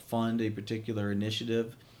help fund a particular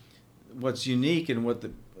initiative? What's unique and what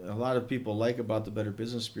a lot of people like about the Better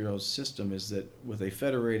Business Bureau's system is that with a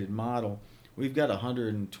federated model, we've got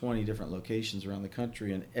 120 different locations around the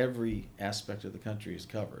country, and every aspect of the country is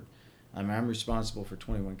covered. I'm responsible for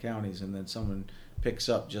 21 counties, and then someone picks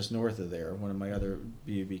up just north of there, one of my other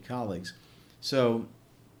BUB colleagues. So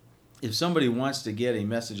if somebody wants to get a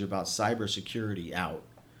message about cybersecurity out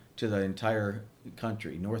to the entire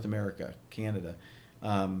country, North America, Canada,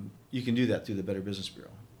 you can do that through the Better Business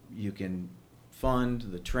Bureau. You can fund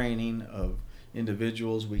the training of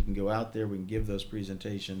individuals. We can go out there, we can give those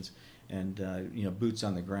presentations, and boots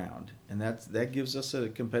on the ground. And that gives us a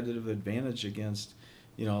competitive advantage against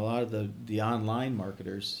a lot of the online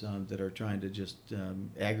marketers that are trying to just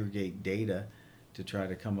aggregate data to try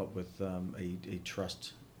to come up with a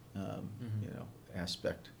trust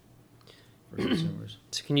aspect for consumers.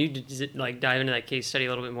 So can you dive into that case study a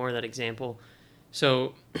little bit more, that example?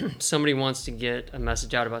 So somebody wants to get a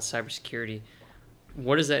message out about cybersecurity.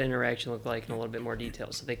 What does that interaction look like in a little bit more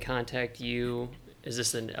detail? So they contact you. Is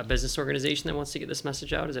this a business organization that wants to get this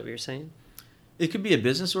message out? Is that what you're saying? It could be a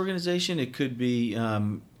business organization. It could be,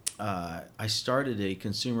 I started a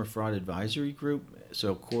consumer fraud advisory group.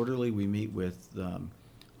 So quarterly we meet with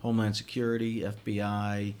Homeland Security,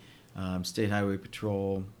 FBI, State Highway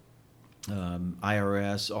Patrol,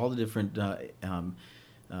 IRS, all the different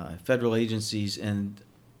federal agencies, and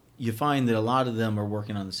you find that a lot of them are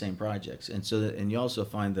working on the same projects, and and you also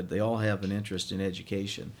find that they all have an interest in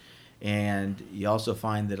education, and you also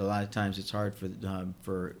find that a lot of times it's hard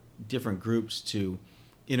for different groups to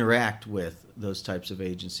interact with those types of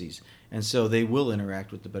agencies, and so they will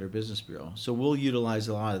interact with the Better Business Bureau. So we'll utilize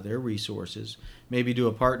a lot of their resources, maybe do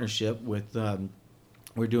a partnership with.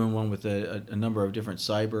 We're doing one with a number of different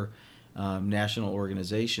cyber national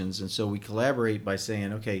organizations, and so we collaborate by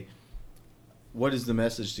saying, okay, what is the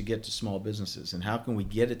message to get to small businesses, and how can we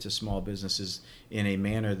get it to small businesses in a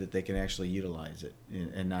manner that they can actually utilize it,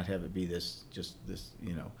 and not have it be this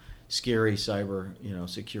scary cyber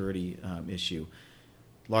security issue.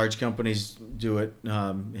 Large companies do it,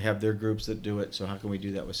 have their groups that do it, so how can we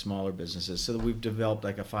do that with smaller businesses? So that we've developed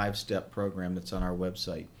like a 5-step program that's on our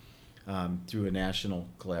website through a national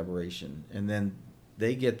collaboration, and then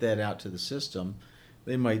they get that out to the system.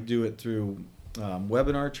 They might do it through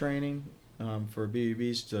webinar training for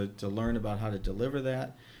BBBs to learn about how to deliver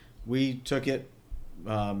that. We took it,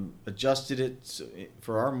 adjusted it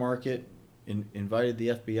for our market, invited the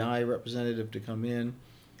FBI representative to come in,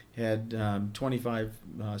 had 25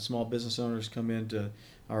 small business owners come into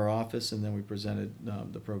our office, and then we presented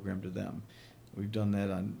the program to them. We've done that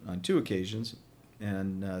on 2 occasions,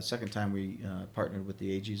 and second time we partnered with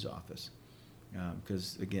the AG's office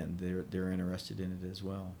because, again, they're interested in it as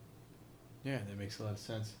well. Yeah, that makes a lot of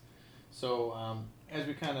sense. So as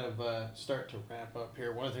we kind of start to wrap up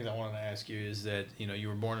here, one of the things I wanted to ask you is that, you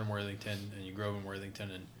were born in Worthington and you grew up in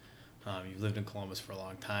Worthington, and you've lived in Columbus for a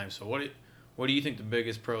long time. So what do you think the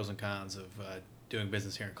biggest pros and cons of doing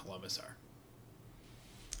business here in Columbus are?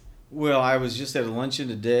 Well, I was just at a luncheon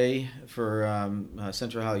today for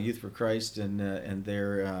Central Ohio Youth for Christ and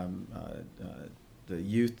their the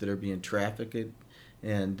youth that are being trafficked,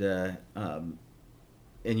 and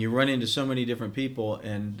you run into so many different people.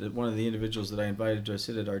 And one of the individuals that I invited to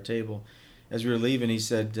sit at our table, as we were leaving, he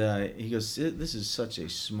said, he goes, "This is such a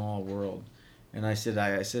small world." And I said,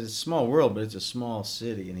 it's a small world, but it's a small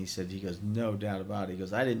city. And he goes, "No doubt about it." He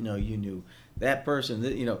goes, "I didn't know you knew that person."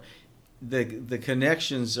 The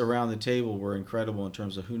connections around the table were incredible in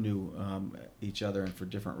terms of who knew each other and for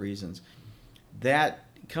different reasons. That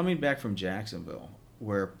coming back from Jacksonville,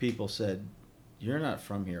 where people said, "You're not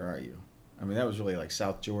from here, are you?" I mean, that was really like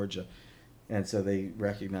South Georgia, and so they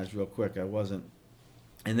recognized real quick I wasn't.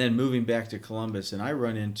 And then moving back to Columbus, and I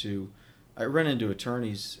run into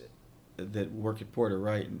attorneys that work at Porter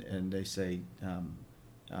Wright, and they say,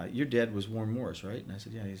 "Your dad was Warren Morris, right?" And I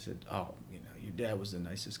said, "Yeah." He said, "Oh, your dad was the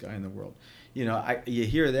nicest guy in the world." You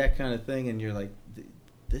hear that kind of thing, and you're like,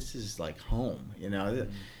 "This is like home,"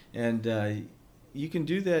 And you can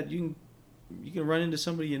do that. You can run into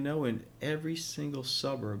somebody in every single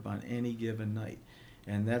suburb on any given night,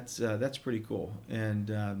 and that's pretty cool.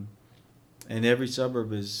 And every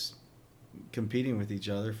suburb is competing with each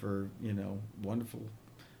other for wonderful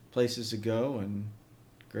places to go and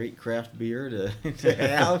great craft beer to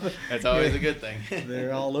have. That's always a good thing.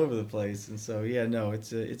 They're all over the place, and so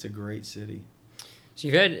it's a great city. So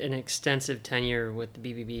you've had an extensive tenure with the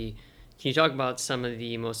BBB. Can you talk about some of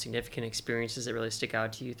the most significant experiences that really stick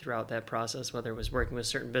out to you throughout that process, whether it was working with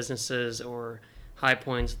certain businesses or high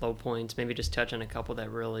points, low points? Maybe just touch on a couple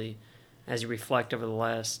that really, as you reflect over the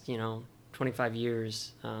last 25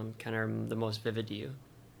 years, kind of are the most vivid to you.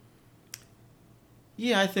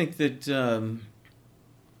 Yeah, I think that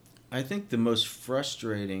the most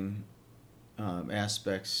frustrating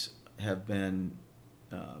aspects have been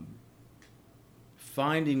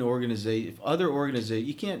finding other organizations.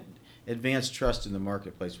 You can't advance trust in the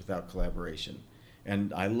marketplace without collaboration,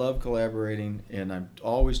 and I love collaborating, and I'm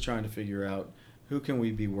always trying to figure out who can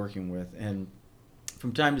we be working with. And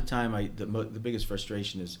from time to time, the biggest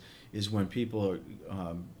frustration is when people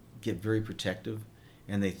get very protective,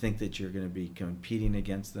 and they think that you're going to be competing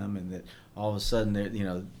against them, and that all of a sudden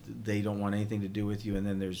they don't want anything to do with you, and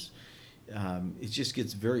then there's it just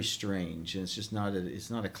gets very strange, and it's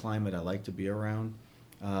not a climate I like to be around.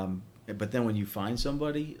 But then when you find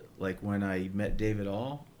somebody, like when I met David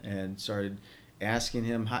All and started asking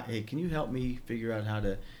him, "Hey, can you help me figure out how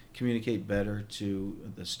to communicate better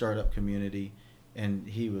to the startup community?" And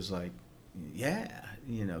he was like, "Yeah,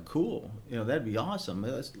 cool, that'd be awesome.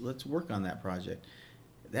 Let's work on that project."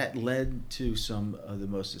 That led to some of the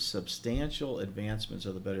most substantial advancements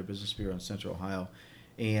of the Better Business Bureau in Central Ohio,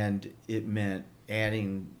 and it meant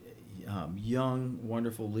adding young,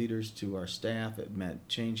 wonderful leaders to our staff. It meant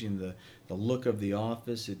changing the look of the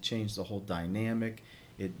office. It changed the whole dynamic.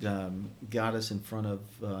 It got us in front of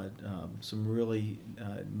some really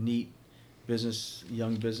neat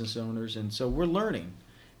young business owners, and so we're learning,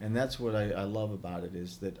 and that's what I love about it,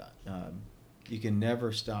 is that you can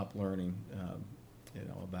never stop learning,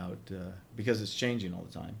 about because it's changing all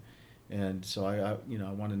the time, and so I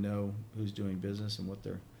want to know who's doing business and what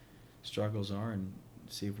their struggles are, and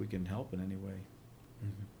see if we can help in any way.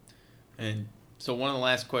 Mm-hmm. And so one of the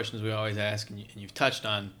last questions we always ask, and you've touched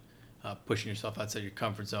on pushing yourself outside your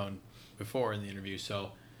comfort zone before in the interview,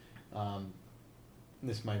 so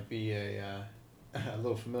this might be a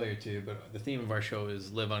little familiar to you, but the theme of our show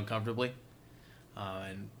is live uncomfortably.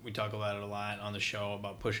 And we talk about it a lot on the show,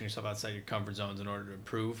 about pushing yourself outside your comfort zones in order to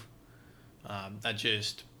improve, not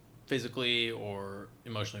just physically or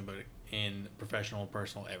emotionally, but in professional,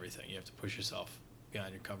 personal, everything. You have to push yourself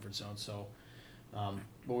beyond your comfort zone. So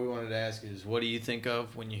what we wanted to ask is, what do you think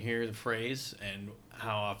of when you hear the phrase, and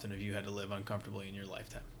how often have you had to live uncomfortably in your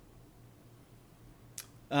lifetime?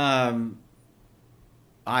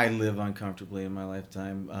 I live uncomfortably in my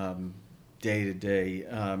lifetime, day to day.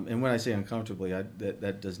 And when I say uncomfortably,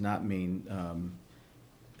 that does not mean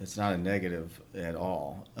it's not a negative at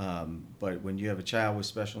all. But when you have a child with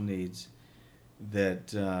special needs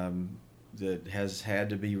that has had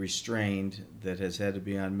to be restrained, that has had to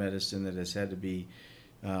be on medicine, that has had to be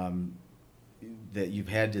that you've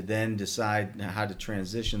had to then decide how to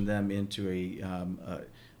transition them into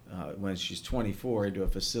when she's 24, into a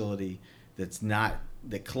facility that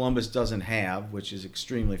Columbus doesn't have, which is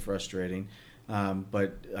extremely frustrating.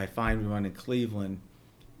 But I find one in Cleveland,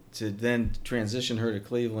 to then transition her to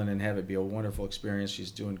Cleveland and have it be a wonderful experience.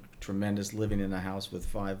 She's doing tremendous, living in a house with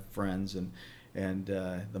 5 friends, and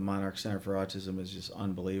the Monarch Center for Autism is just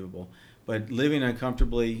unbelievable. But living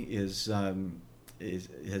uncomfortably has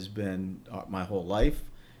been my whole life.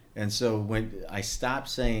 And so when I stopped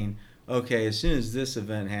saying, okay, as soon as this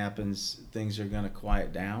event happens, things are going to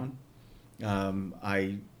quiet down,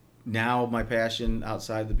 now my passion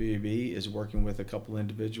outside the BBB is working with a couple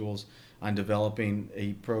individuals on developing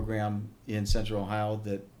a program in Central Ohio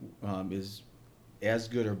that is as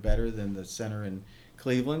good or better than the center in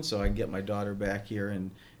Cleveland, so I can get my daughter back here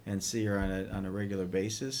and see her on a regular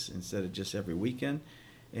basis instead of just every weekend.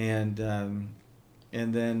 And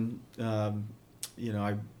then I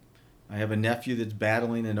have a nephew that's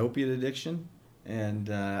battling an opiate addiction, and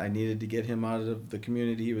I needed to get him out of the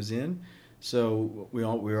community he was in. So we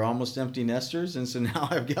were almost empty nesters, and so now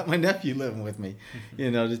I've got my nephew living with me,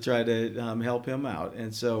 to try to help him out.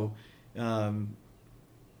 And so,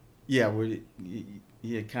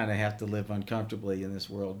 you kind of have to live uncomfortably in this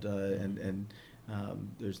world, and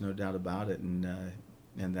there's no doubt about it. And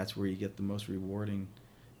that's where you get the most rewarding,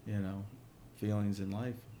 feelings in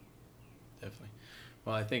life. Definitely.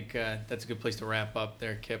 Well, I think that's a good place to wrap up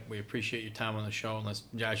there, Kip. We appreciate your time on the show, unless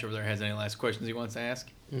Josh over there has any last questions he wants to ask.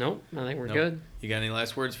 Nope, I think we're good. You got any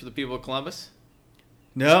last words for the people of Columbus?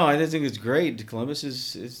 No, I just think it's great. Columbus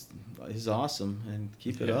is awesome, and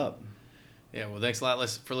keep it up. Yeah, well, thanks a lot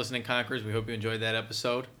for listening, Conquerors. We hope you enjoyed that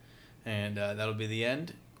episode, and that'll be the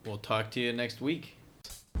end. We'll talk to you next week.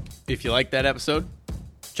 If you liked that episode,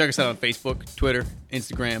 check us out on Facebook, Twitter,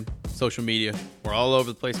 Instagram, social media. We're all over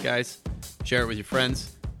the place, guys. Share it with your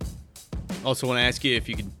friends. Also want to ask you if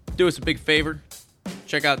you could do us a big favor.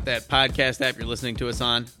 Check out that podcast app you're listening to us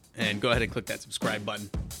on, and go ahead and click that subscribe button.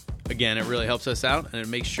 Again, it really helps us out, and it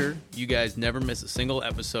makes sure you guys never miss a single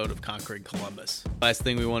episode of Conquering Columbus. Last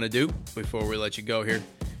thing we want to do before we let you go here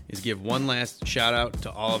is give one last shout out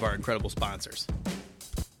to all of our incredible sponsors.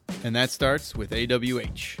 And that starts with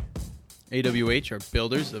AWH. AWH are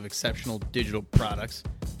builders of exceptional digital products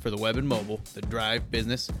for the web and mobile that drive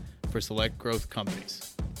business for select growth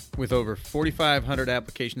companies. With over 4,500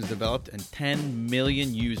 applications developed and 10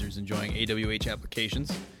 million users enjoying AWH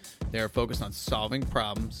applications, they are focused on solving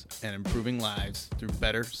problems and improving lives through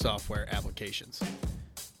better software applications.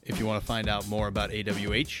 If you want to find out more about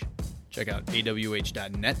AWH, check out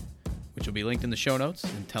awh.net, which will be linked in the show notes,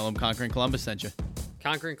 and tell them Conquering Columbus sent you.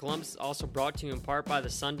 Conquering Columbus is also brought to you in part by the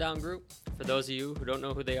Sundown Group. For those of you who don't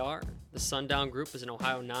know who they are, the Sundown Group is an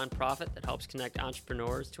Ohio nonprofit that helps connect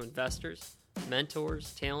entrepreneurs to investors,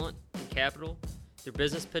 mentors, talent, and capital through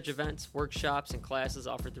business pitch events, workshops, and classes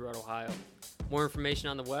offered throughout Ohio. More information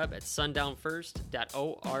on the web at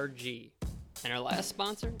sundownfirst.org. And our last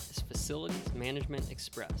sponsor is Facilities Management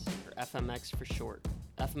Express, or FMX for short.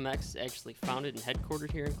 FMX is actually founded and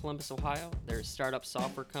headquartered here in Columbus, Ohio. They're a startup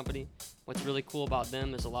software company. What's really cool about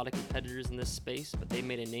them, there's a lot of competitors in this space, but they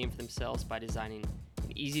made a name for themselves by designing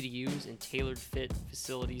an easy-to-use and tailored-fit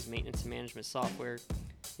facilities maintenance and management software.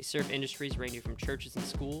 They serve industries ranging from churches and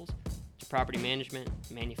schools to property management,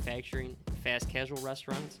 manufacturing, and fast casual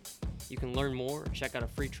restaurants. You can learn more or check out a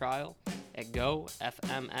free trial at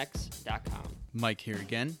gofmx.com. Mike here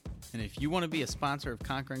again. And if you want to be a sponsor of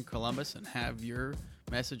Conquering Columbus and have your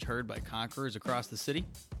message heard by conquerors across the city,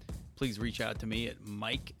 please reach out to me at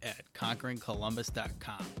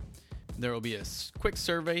mike@conqueringcolumbus.com. There will be a quick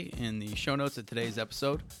survey in the show notes of today's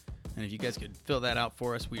episode, and if you guys could fill that out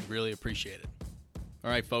for us, we'd really appreciate it. All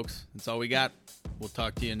right, folks, that's all we got. We'll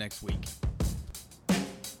talk to you next week.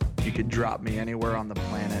 You could drop me anywhere on the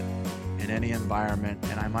planet, in any environment,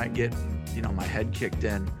 and I might get, my head kicked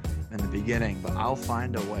in the beginning, but I'll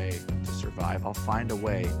find a way to survive. I'll find a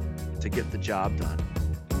way to get the job done.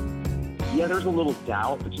 Yeah, there's a little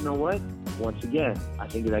doubt, but you know what? Once again, I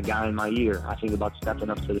think of that guy in my ear. I think about stepping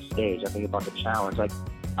up to the stage. I think about the challenge. Like,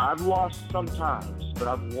 I've lost sometimes, but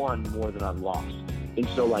I've won more than I've lost. And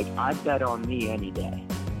so, I bet on me any day.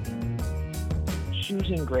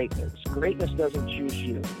 Choosing greatness. Greatness doesn't choose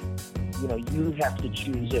you. You have to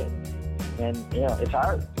choose it. And, it's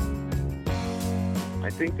hard. I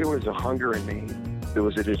think there was a hunger in me. There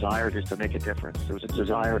was a desire just to make a difference. There was a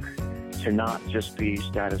desire to not just be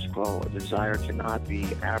status quo, a desire to not be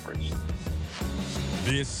average.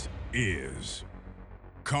 This is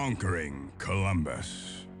Conquering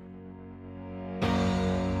Columbus.